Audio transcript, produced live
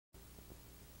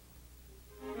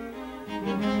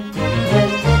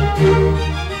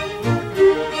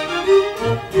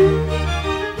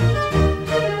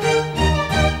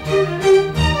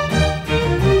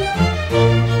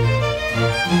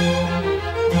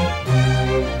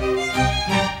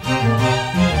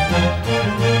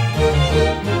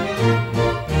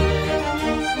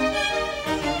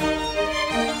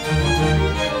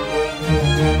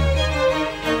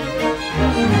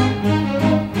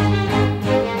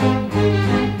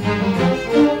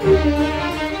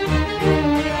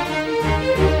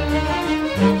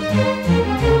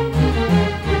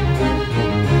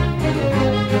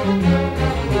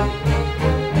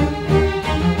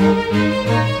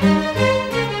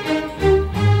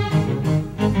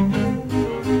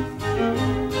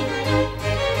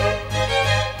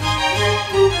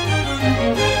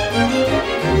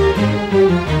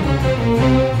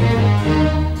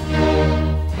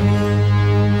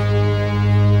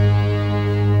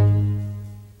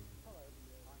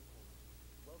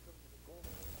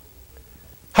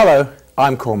Hello,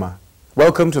 I'm Kurma.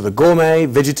 Welcome to the Gourmet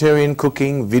Vegetarian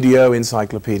Cooking Video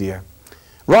Encyclopedia.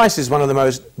 Rice is one of the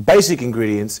most basic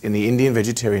ingredients in the Indian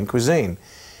vegetarian cuisine,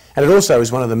 and it also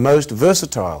is one of the most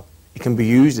versatile. It can be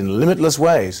used in limitless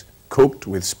ways, cooked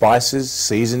with spices,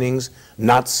 seasonings,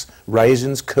 nuts,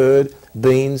 raisins, curd,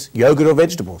 beans, yogurt or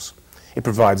vegetables. It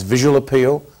provides visual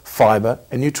appeal, fibre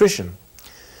and nutrition.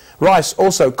 Rice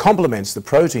also complements the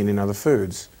protein in other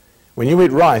foods. When you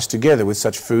eat rice together with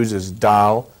such foods as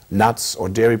dhal, nuts or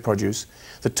dairy produce,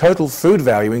 the total food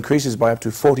value increases by up to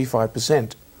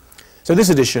 45%. So this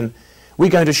edition, we're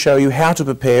going to show you how to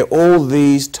prepare all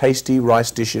these tasty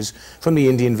rice dishes from the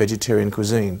Indian vegetarian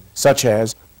cuisine, such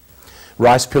as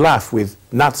rice pilaf with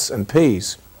nuts and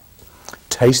peas,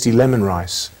 tasty lemon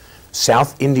rice,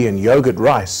 South Indian yogurt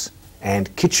rice,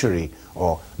 and kitery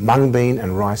or mung bean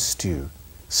and rice stew.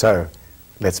 So,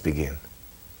 let's begin.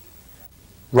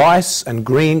 Rice and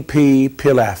green pea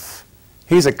pilaf.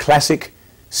 Here's a classic,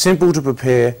 simple to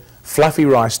prepare, fluffy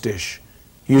rice dish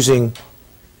using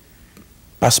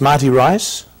basmati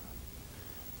rice,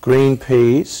 green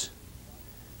peas,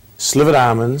 slivered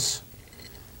almonds,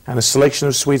 and a selection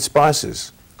of sweet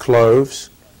spices, cloves,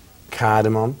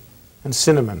 cardamom, and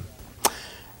cinnamon.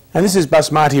 And this is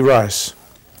basmati rice.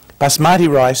 Basmati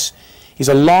rice is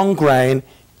a long grain,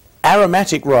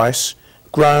 aromatic rice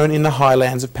grown in the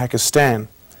highlands of Pakistan.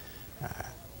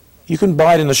 You can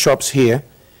buy it in the shops here,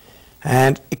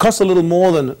 and it costs a little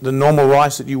more than the normal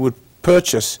rice that you would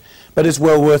purchase, but it's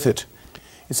well worth it.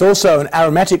 It's also an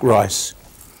aromatic rice,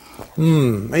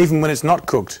 even when it's not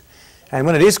cooked. And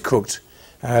when it is cooked,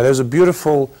 there's a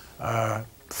beautiful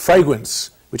fragrance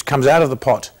which comes out of the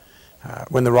pot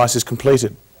when the rice is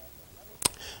completed.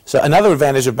 So another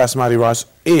advantage of basmati rice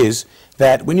is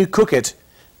that when you cook it,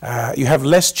 you have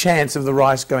less chance of the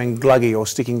rice going gluggy or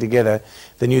sticking together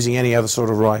than using any other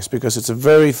sort of rice, because it's a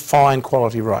very fine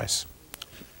quality rice.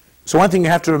 So one thing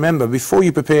you have to remember, before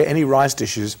you prepare any rice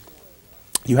dishes,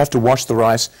 you have to wash the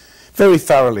rice very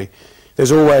thoroughly.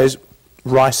 There's always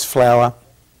rice flour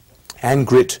and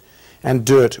grit and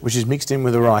dirt which is mixed in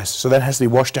with the rice, so that has to be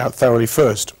washed out thoroughly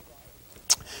first.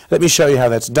 Let me show you how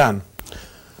that's done.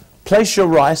 Place your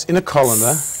rice in a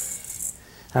colander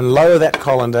and lower that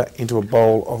colander into a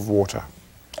bowl of water,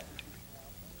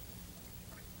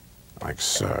 like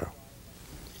so.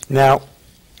 Now,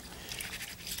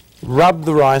 rub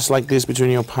the rice like this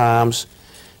between your palms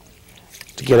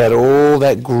to get out all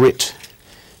that grit,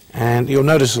 and you'll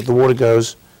notice that the water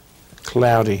goes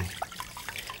cloudy.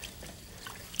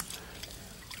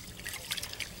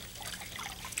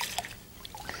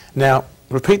 Now,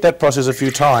 repeat that process a few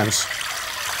times.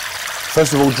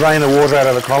 First of all, drain the water out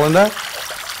of the colander.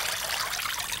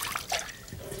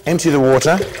 Empty the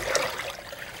water,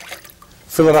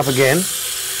 fill it up again,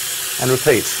 and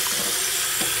repeat.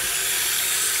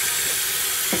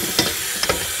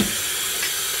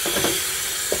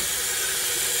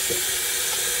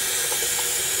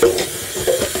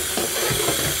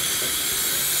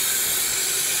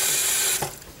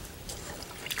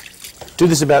 Do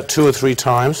this about 2 or 3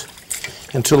 times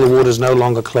until the water is no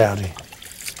longer cloudy.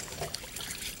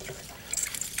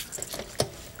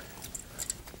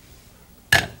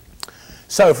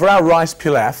 So for our rice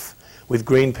pilaf with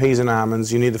green peas and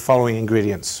almonds, you need the following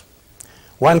ingredients.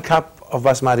 1 cup of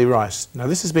basmati rice. Now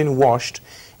this has been washed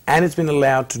and it's been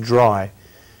allowed to dry.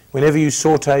 Whenever you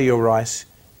saute your rice,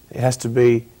 it has to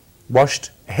be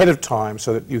washed ahead of time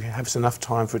so that you have enough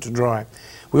time for it to dry.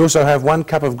 We also have 1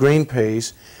 cup of green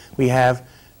peas. We have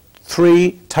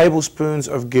 3 tablespoons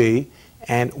of ghee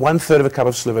and 1/3 of a cup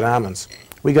of slivered almonds.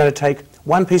 We're going to take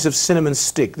 1 piece of cinnamon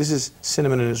stick. This is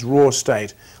cinnamon in its raw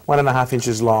state, 1.5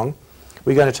 inches long.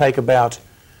 We're going to take about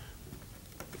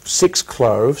 6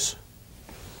 cloves.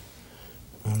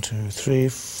 1, 2, 3,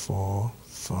 4,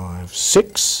 5,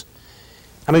 6.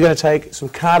 And we're going to take some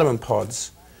cardamom pods.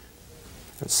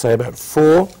 Let's say about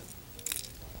 4.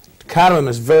 Cardamom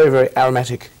is very, very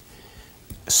aromatic,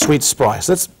 sweet spice.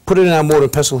 Let's put it in our mortar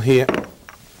and pestle here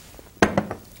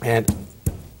and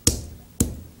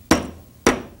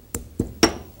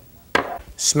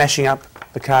smashing up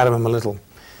the cardamom a little.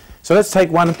 So let's take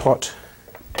 1 pot,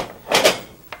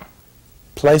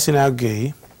 place in our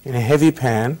ghee in a heavy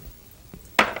pan,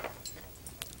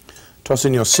 toss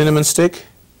in your cinnamon stick,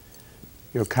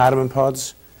 your cardamom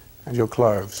pods and your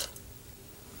cloves.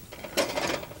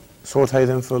 Saute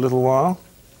them for a little while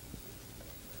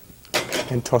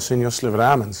and toss in your slivered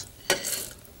almonds.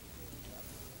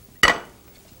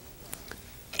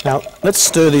 Now let's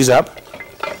stir these up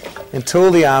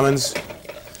until the almonds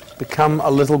become a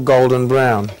little golden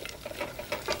brown.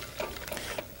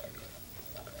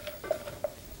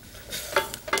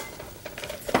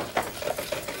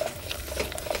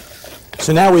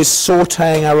 So now we're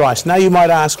sautéing our rice. Now you might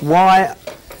ask, why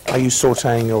are you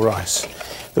sautéing your rice?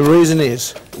 The reason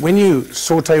is, when you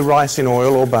sauté rice in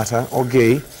oil or butter or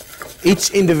ghee, each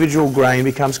individual grain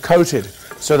becomes coated,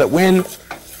 so that when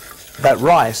that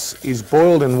rice is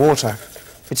boiled in water,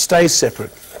 it stays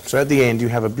separate. So at the end you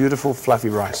have a beautiful fluffy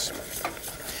rice.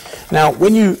 Now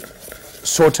when you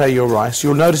sauté your rice,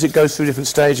 you'll notice it goes through different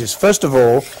stages. First of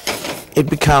all, it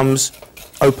becomes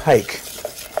opaque.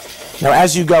 Now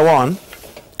as you go on,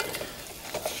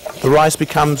 the rice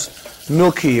becomes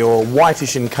milky or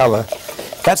whitish in colour.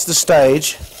 That's the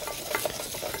stage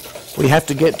we have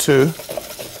to get to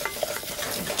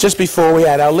just before we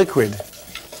add our liquid.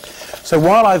 So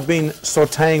while I've been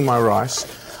sautéing my rice,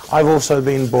 I've also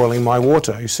been boiling my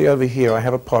water. You see over here I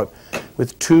have a pot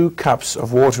with 2 cups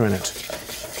of water in it.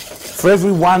 For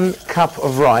every 1 cup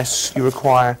of rice you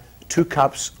require 2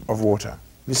 cups of water.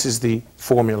 This is the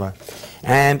formula.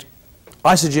 And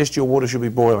I suggest your water should be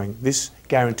boiling. This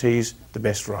guarantees the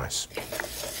best rice.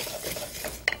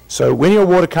 So when your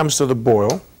water comes to the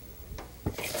boil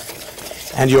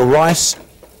and your rice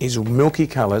is milky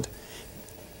coloured,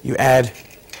 you add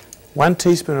 1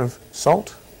 teaspoon of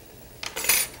salt,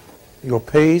 your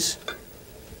peas,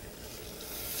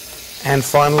 and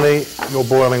finally your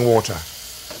boiling water.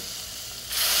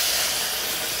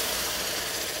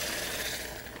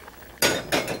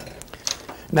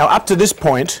 Now up to this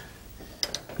point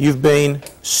you've been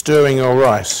stirring your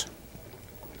rice.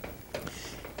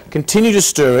 Continue to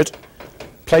stir it,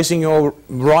 placing your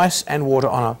rice and water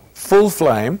on a full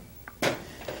flame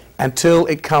until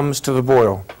it comes to the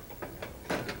boil.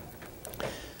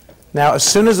 Now as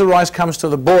soon as the rice comes to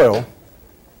the boil,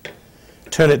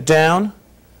 turn it down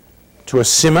to a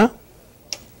simmer,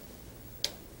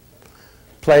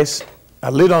 place a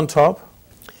lid on top,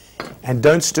 and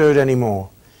don't stir it anymore.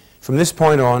 From this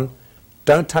point on,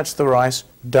 don't touch the rice,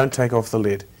 don't take off the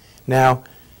lid. Now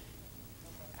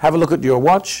have a look at your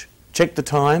watch, check the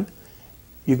time.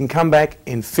 You can come back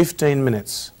in 15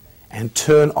 minutes and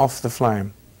turn off the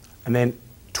flame. And then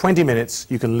 20 minutes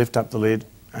you can lift up the lid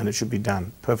and it should be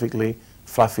done. Perfectly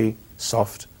fluffy,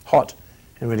 soft, hot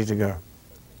and ready to go.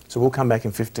 So we'll come back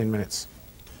in 15 minutes.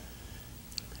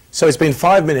 So it's been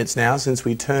 5 minutes now since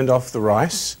we turned off the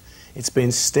rice. It's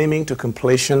been steaming to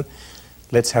completion.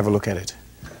 Let's have a look at it.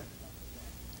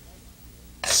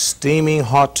 Steaming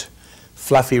hot,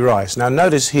 fluffy rice. Now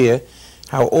notice here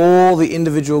how all the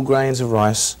individual grains of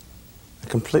rice are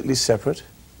completely separate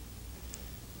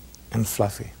and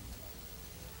fluffy.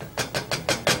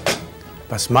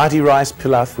 Basmati rice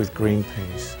pilaf with green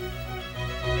peas.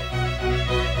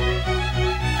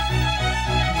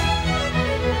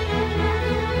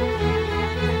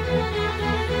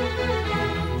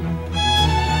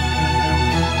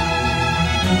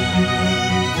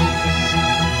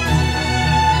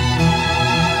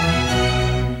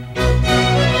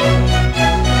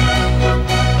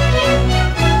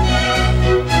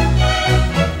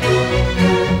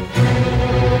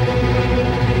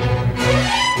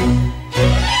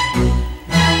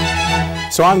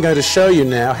 So I'm going to show you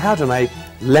now how to make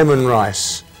lemon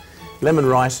rice. Lemon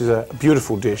rice is a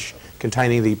beautiful dish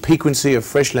containing the piquancy of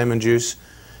fresh lemon juice,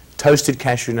 toasted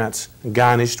cashew nuts,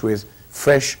 garnished with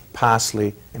fresh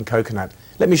parsley and coconut.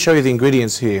 Let me show you the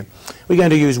ingredients here. We're going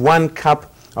to use 1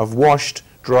 cup of washed,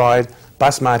 dried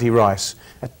basmati rice,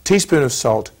 a teaspoon of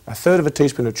salt, 1/3 of a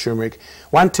teaspoon of turmeric,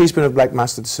 1 teaspoon of black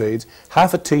mustard seeds,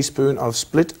 1/2 a teaspoon of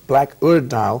split black urd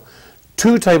dhal,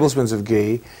 2 tablespoons of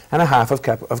ghee and 1/2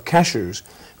 cup of cashews.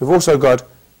 We've also got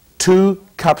 2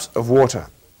 cups of water.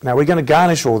 Now we're going to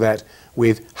garnish all that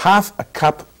with 1/2 a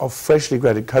cup of freshly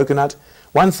grated coconut,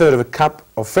 1/3 of a cup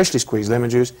of freshly squeezed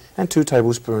lemon juice and 2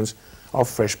 tablespoons of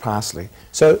fresh parsley.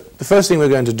 So the first thing we're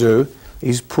going to do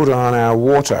is put on our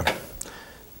water.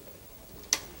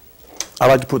 I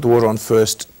like to put the water on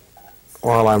first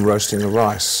while I'm roasting the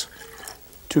rice.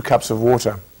 2 cups of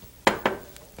water.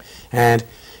 And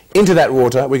into that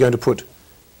water we're going to put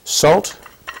salt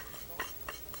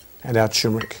and our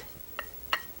turmeric,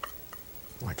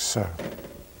 like so.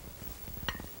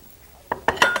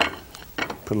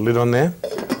 Put a lid on there.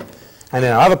 And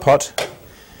in our other pot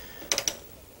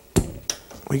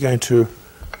we're going to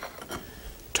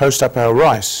toast up our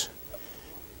rice.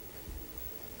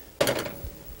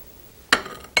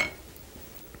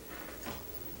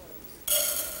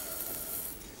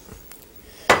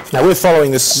 Now we're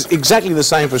following this exactly the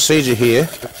same procedure here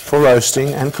for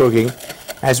roasting and cooking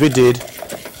as we did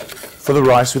for the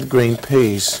rice with green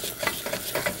peas.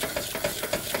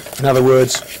 In other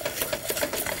words,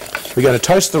 we're going to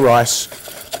toast the rice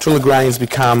till the grains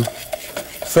become,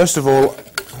 first of all,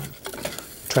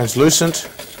 translucent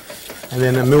and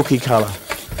then a milky colour.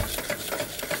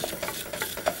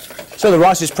 So the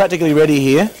rice is practically ready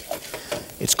here.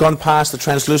 It's gone past the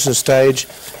translucent stage.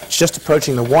 It's just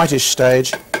approaching the whitish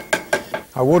stage.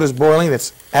 Our water's boiling.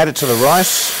 Let's add it to the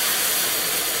rice.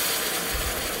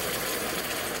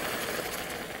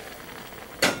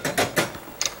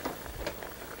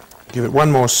 Give it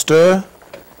one more stir.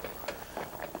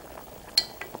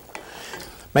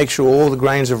 Make sure all the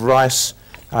grains of rice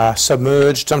are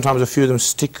submerged. Sometimes a few of them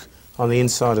stick on the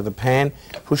inside of the pan.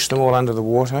 Push them all under the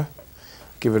water.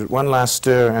 Give it one last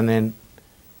stir and then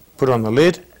put on the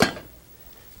lid.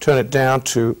 Turn it down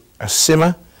to a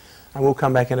simmer, and we'll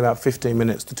come back in about 15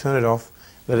 minutes to turn it off,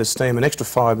 let it steam an extra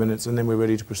 5 minutes, and then we're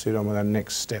ready to proceed on with our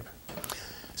next step.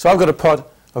 So I've got a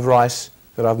pot of rice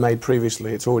that I've made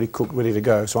previously. It's already cooked, ready to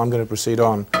go. So I'm going to proceed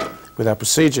on with our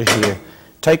procedure here.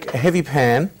 Take a heavy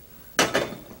pan,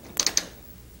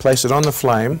 place it on the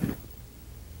flame,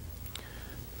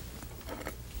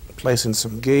 place in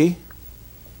some ghee,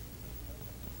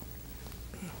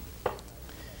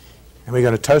 and we're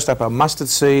going to toast up our mustard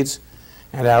seeds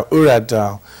and our urad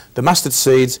dhal. The mustard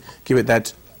seeds give it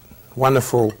that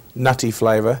wonderful nutty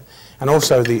flavour, and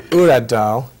also the urad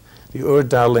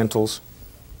dhal lentils,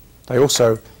 they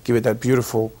also give it that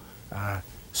beautiful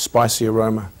spicy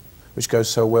aroma which goes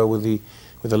so well with the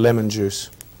lemon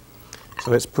juice.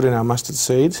 So let's put in our mustard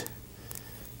seeds,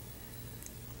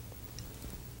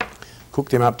 cook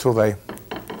them up till they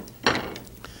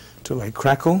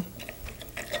crackle.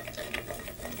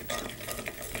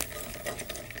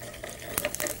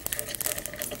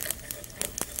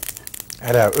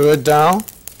 Add our urad dhal.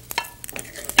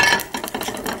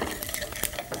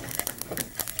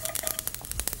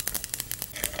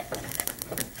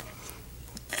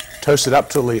 Toast it up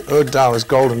till the urad dhal is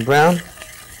golden brown.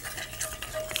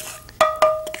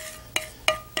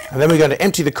 And then we're going to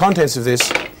empty the contents of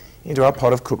this into our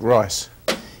pot of cooked rice.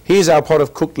 Here's our pot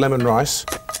of cooked lemon rice.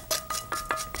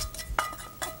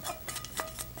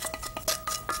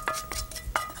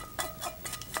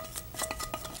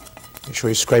 Make sure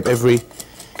you scrape every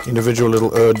individual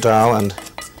little urad dhal and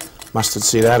mustard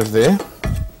seed out of there,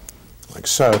 like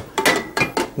so.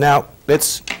 Now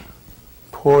let's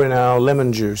pour in our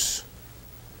lemon juice.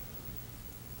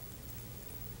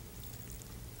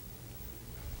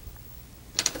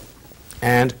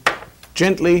 And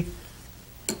gently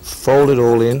fold it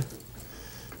all in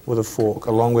with a fork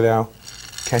along with our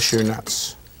cashew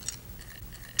nuts.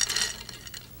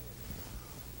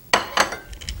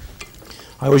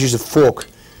 I always use a fork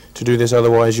to do this,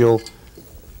 otherwise you'll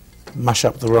mush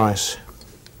up the rice.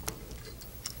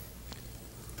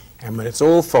 And when it's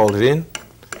all folded in,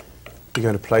 we're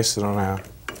going to place it on our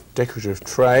decorative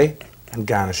tray and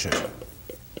garnish it.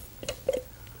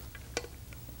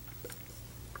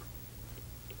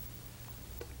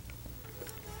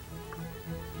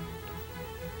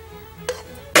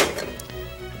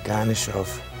 Garnish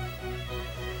of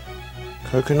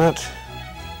coconut,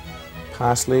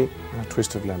 parsley and a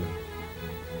twist of lemon.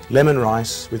 Lemon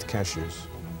rice with cashews.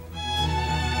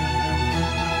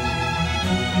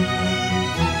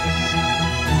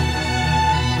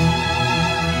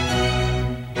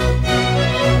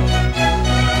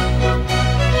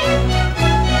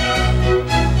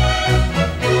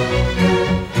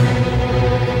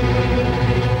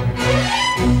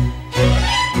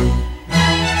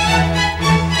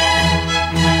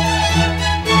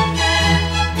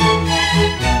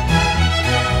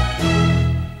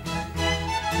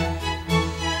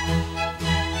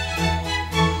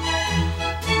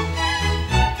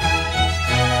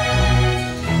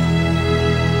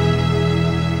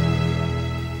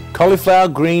 Cauliflower,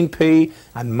 green pea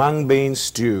and mung bean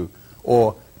stew,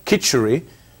 or kitery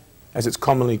as it's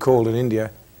commonly called in India,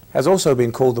 has also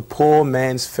been called the poor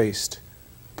man's feast.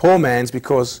 Poor man's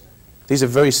because these are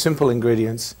very simple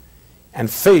ingredients, and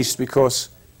feast because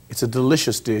it's a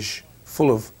delicious dish full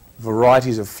of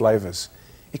varieties of flavours.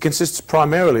 It consists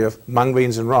primarily of mung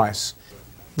beans and rice.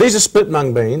 These are split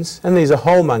mung beans and these are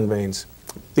whole mung beans.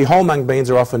 The whole mung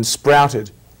beans are often sprouted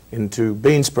into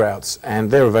bean sprouts,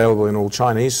 and they're available in all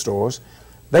Chinese stores.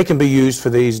 They can be used for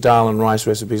these dhal and rice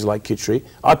recipes like kitery.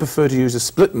 I prefer to use a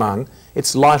split mung.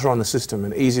 It's lighter on the system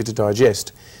and easier to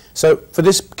digest. So for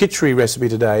this kitery recipe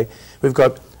today, we've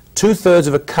got 2/3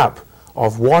 of a cup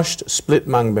of washed split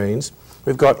mung beans.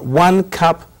 We've got 1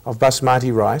 cup of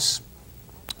basmati rice.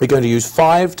 We're going to use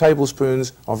 5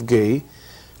 tablespoons of ghee,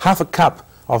 half a cup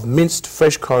of minced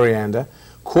fresh coriander,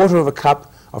 1/4 of a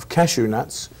cup of cashew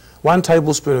nuts, 1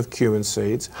 tablespoon of cumin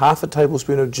seeds, half a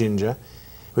tablespoon of ginger.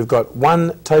 We've got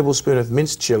 1 tablespoon of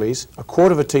minced chilies,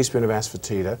 1/4 teaspoon of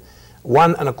asafoetida,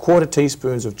 1 1/4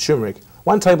 teaspoons of turmeric,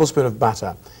 1 tablespoon of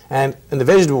butter, and in the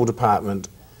vegetable department,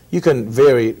 You can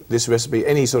vary this recipe,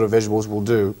 any sort of vegetables will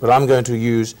do, but I'm going to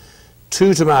use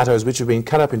 2 tomatoes which have been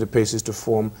cut up into pieces to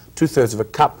form 2/3 of a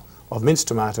cup of minced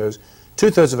tomatoes,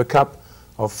 2/3 of a cup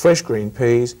of fresh green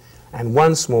peas, and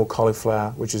 1 small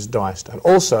cauliflower which is diced. And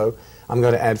also I'm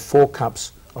going to add 4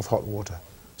 cups of hot water.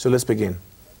 So let's begin.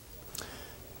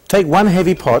 Take 1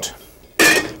 heavy pot,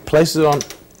 place it on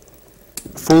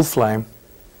full flame,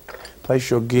 place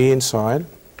your ghee inside,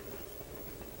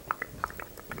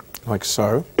 like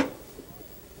so,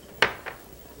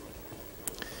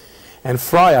 and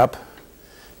fry up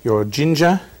your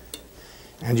ginger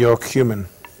and your cumin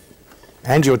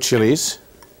and your chilies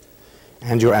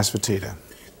and your asafoetida.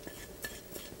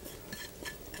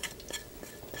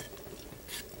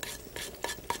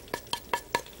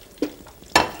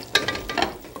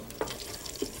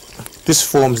 This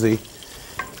forms the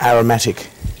aromatic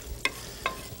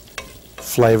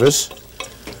flavours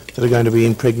that are going to be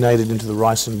impregnated into the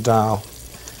rice and dhal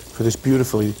for this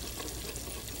beautifully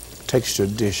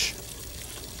textured dish.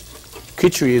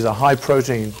 Kitery is a high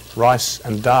protein rice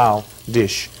and dhal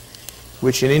dish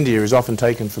which in India is often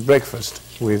taken for breakfast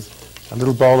with a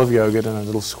little bowl of yogurt and a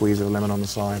little squeeze of lemon on the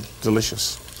side.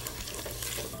 Delicious.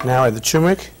 Now add the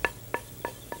turmeric,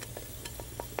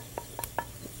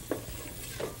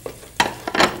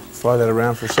 fry that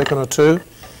around for a second or two.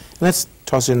 Let's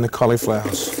toss in the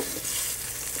cauliflowers.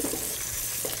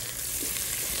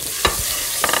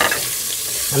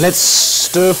 And let's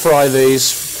stir fry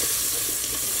these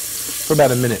for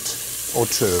about a minute or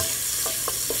 2.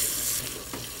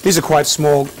 These are quite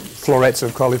small florets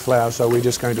of cauliflower, so we're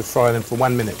just going to fry them for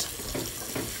 1 minute.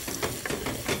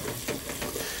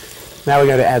 Now we're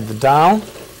going to add the dhal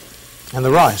and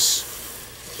the rice.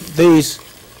 These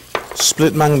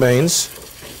split mung beans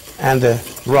and the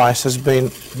rice has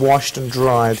been washed and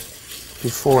dried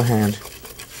beforehand.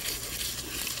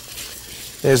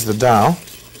 There's the dhal,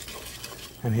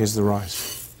 and here's the rice.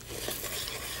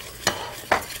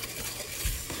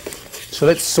 So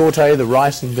let's saute the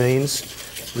rice and beans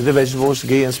with the vegetables,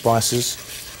 ghee and spices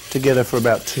together for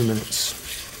about 2 minutes.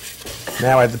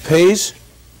 Now add the peas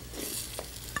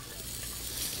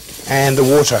and the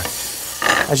water.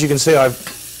 As you can see, I've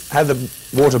had the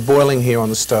water boiling here on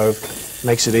the stove.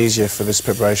 Makes it easier for this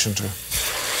preparation to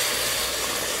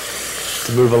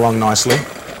move along nicely.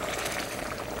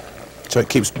 So it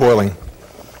keeps boiling.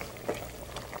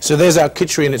 So there's our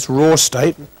kitery in its raw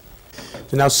state.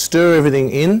 So now stir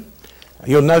everything in.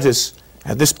 You'll notice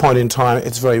at this point in time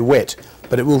it's very wet,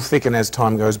 but it will thicken as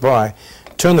time goes by.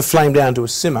 Turn the flame down to a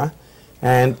simmer,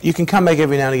 and you can come back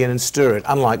every now and again and stir it,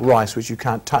 unlike rice, which you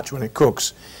can't touch when it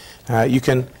cooks. You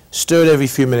can stir it every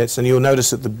few minutes, and you'll notice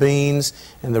that the beans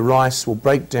and the rice will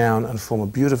break down and form a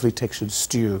beautifully textured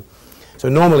stew. So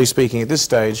normally speaking, at this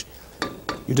stage,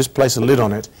 you just place a lid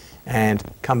on it and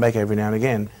come back every now and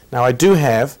again. Now I do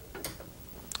have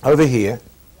over here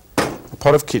a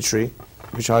pot of kitery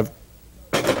which I've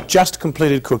just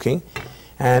completed cooking,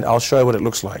 and I'll show you what it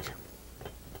looks like.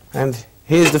 And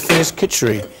here's the finished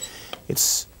kitery.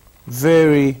 It's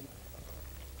very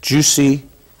juicy,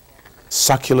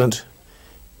 succulent,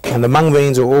 and the mung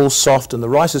beans are all soft and the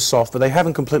rice is soft, but they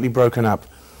haven't completely broken up.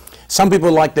 Some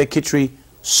people like their kitery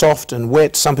soft and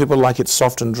wet, some people like it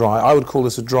soft and dry. I would call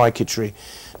this a dry kitery.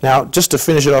 Now, just to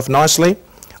finish it off nicely,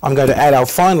 I'm going to add our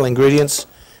final ingredients,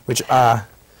 which are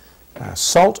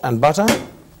salt and butter.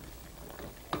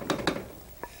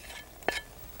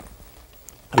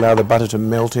 Allow the butter to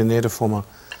melt in there to form a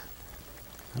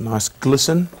nice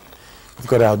glisten. We've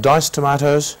got our diced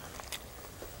tomatoes,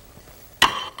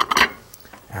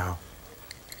 our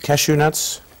cashew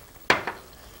nuts,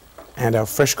 and our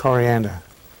fresh coriander.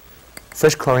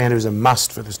 Fresh coriander is a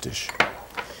must for this dish.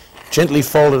 Gently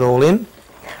fold it all in.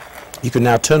 You can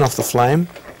now turn off the flame,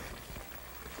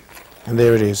 and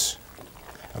there it is.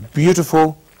 A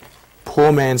beautiful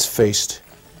poor man's feast,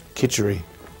 kitery.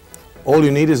 All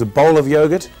you need is a bowl of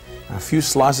yogurt, a few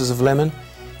slices of lemon,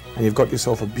 and you've got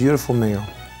yourself a beautiful meal.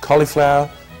 Cauliflower,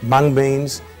 mung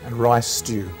beans, and rice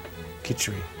stew,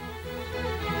 kitery.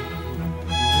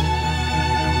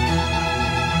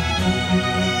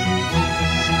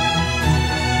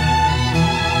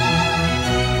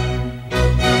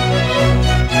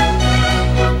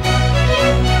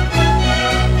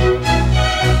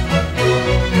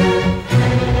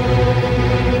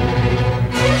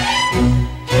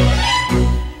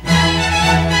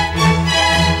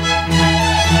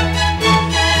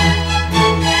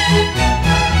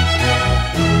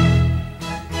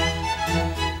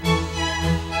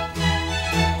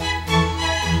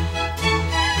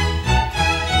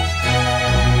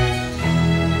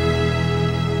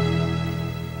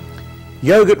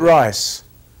 Yogurt rice,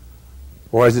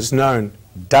 or as it's known,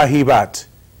 dahi bhat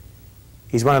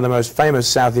is one of the most famous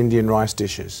South Indian rice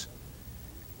dishes.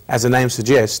 As the name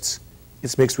suggests,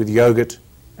 it's mixed with yogurt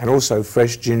and also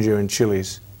fresh ginger and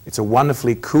chilies. It's a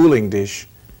wonderfully cooling dish,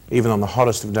 even on the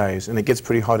hottest of days, and it gets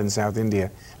pretty hot in South India.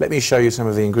 Let me show you some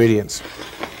of the ingredients.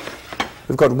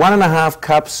 We've got 1½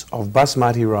 cups of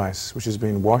basmati rice, which has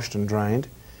been washed and drained.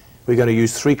 We're going to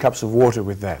use 3 cups of water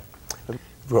with that. We've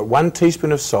got 1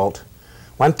 teaspoon of salt,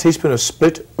 1 teaspoon of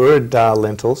split urad dhal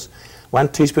lentils, 1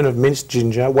 teaspoon of minced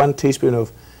ginger, 1 teaspoon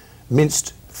of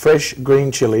minced fresh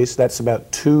green chilies, that's about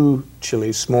 2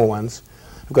 chilies, small ones.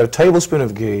 We've got a tablespoon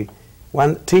of ghee,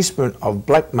 1 teaspoon of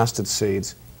black mustard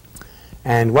seeds,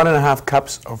 and 1½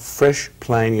 cups of fresh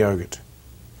plain yogurt.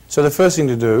 So the first thing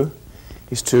to do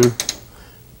is to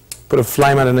put a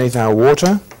flame underneath our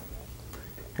water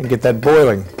and get that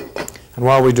boiling. And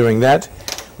while we're doing that,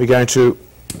 we're going to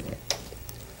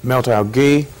melt our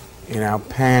ghee in our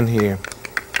pan here.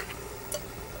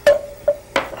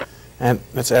 And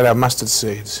let's add our mustard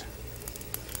seeds.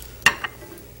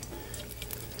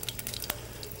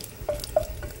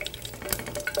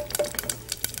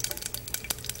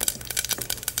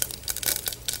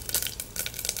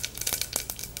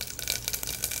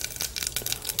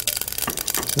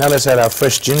 Now let's add our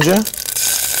fresh ginger,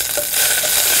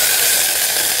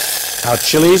 our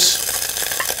chilies,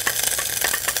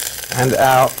 and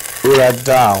our urad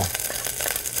dhal.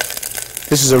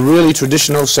 This is a really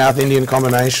traditional South Indian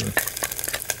combination.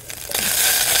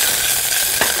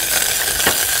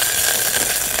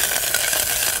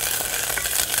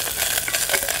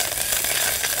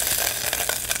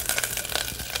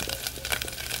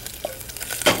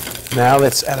 Now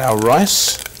let's add our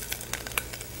rice.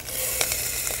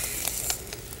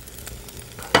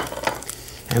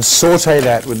 And saute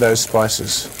that with those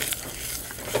spices.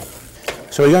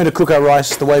 So we're going to cook our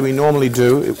rice the way we normally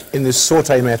do in this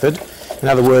saute method. In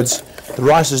other words, the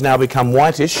rice has now become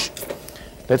whitish.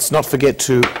 Let's not forget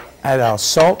to add our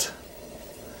salt,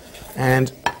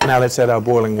 and now let's add our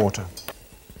boiling water.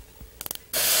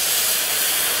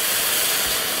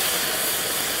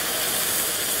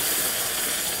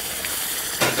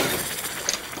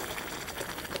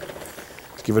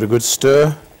 Let's give it a good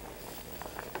stir.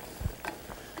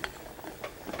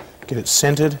 Get it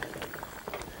centered,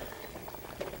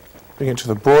 bring it to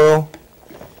the boil,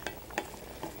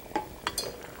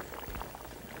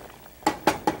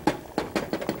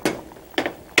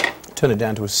 turn it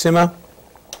down to a simmer,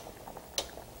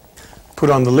 put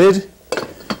on the lid,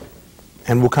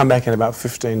 and we'll come back in about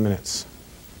 15 minutes.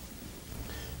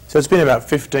 So it's been about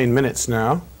 15 minutes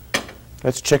now.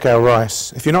 Let's check our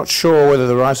rice. If you're not sure whether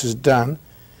the rice is done,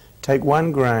 take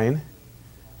 1 grain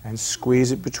and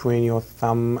squeeze it between your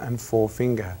thumb and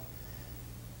forefinger.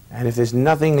 And if there's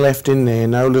nothing left in there,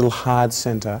 no little hard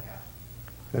center,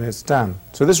 then it's done.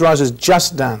 So this rice is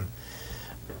just done.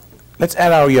 Let's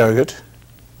add our yogurt,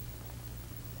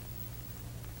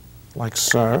 like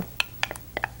so.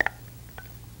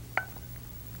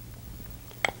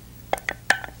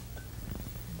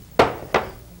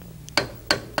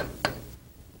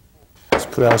 Let's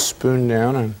put our spoon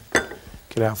down and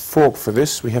get our fork for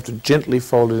this. We have to gently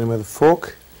fold it in with a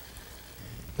fork.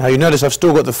 Now you notice I've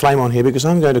still got the flame on here because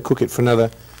I'm going to cook it for another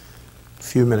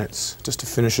few minutes just to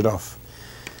finish it off.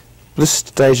 At this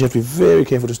stage you have to be very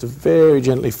careful just to very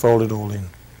gently fold it all in.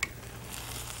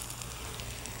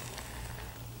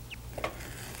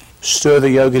 Stir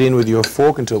the yogurt in with your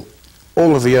fork until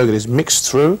all of the yogurt is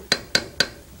mixed through.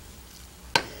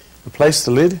 Replace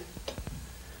the lid,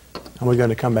 and we're going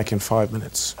to come back in 5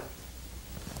 minutes.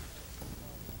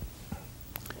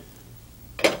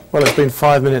 Well, it's been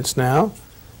 5 minutes now.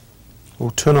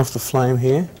 We'll turn off the flame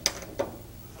here.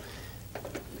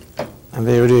 And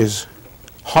there it is.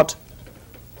 Hot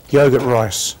yogurt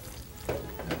rice.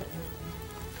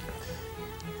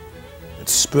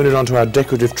 Let's spoon it onto our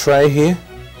decorative tray here.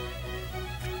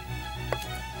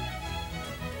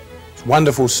 It's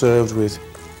wonderful served with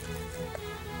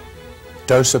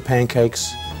dosa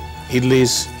pancakes,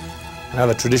 idlis, and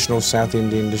other traditional South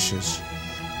Indian dishes.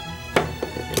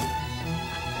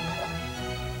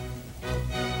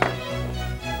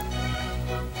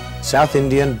 South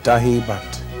Indian dahi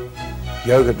bhat,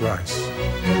 yogurt rice.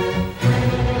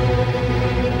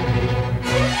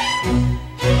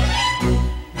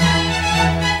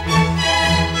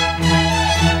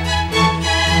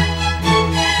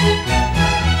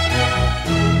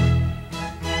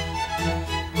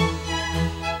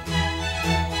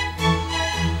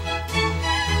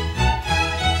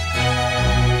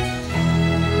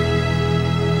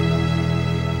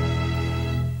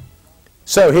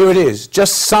 So here it is,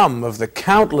 just some of the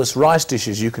countless rice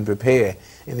dishes you can prepare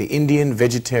in the Indian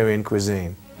vegetarian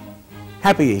cuisine.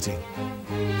 Happy eating.